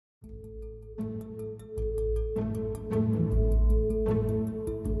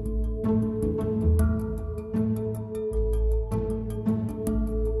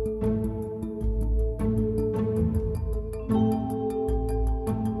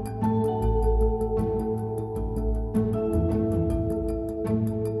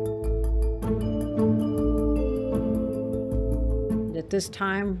this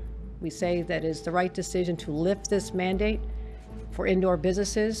time, we say that it's the right decision to lift this mandate for indoor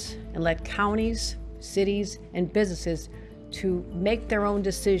businesses and let counties, cities, and businesses to make their own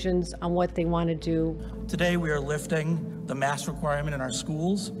decisions on what they want to do. Today we are lifting the mask requirement in our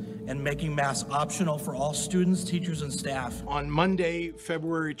schools and making masks optional for all students, teachers, and staff. On Monday,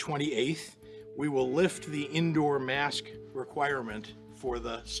 February 28th, we will lift the indoor mask requirement for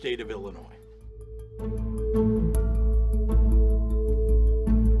the state of Illinois.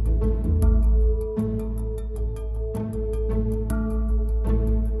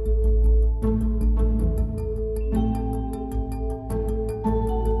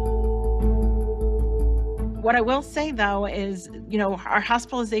 What I will say, though, is, our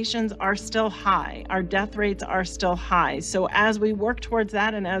hospitalizations are still high. Our death rates are still high. So as we work towards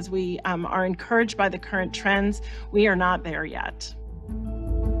that and as we are encouraged by the current trends, we are not there yet.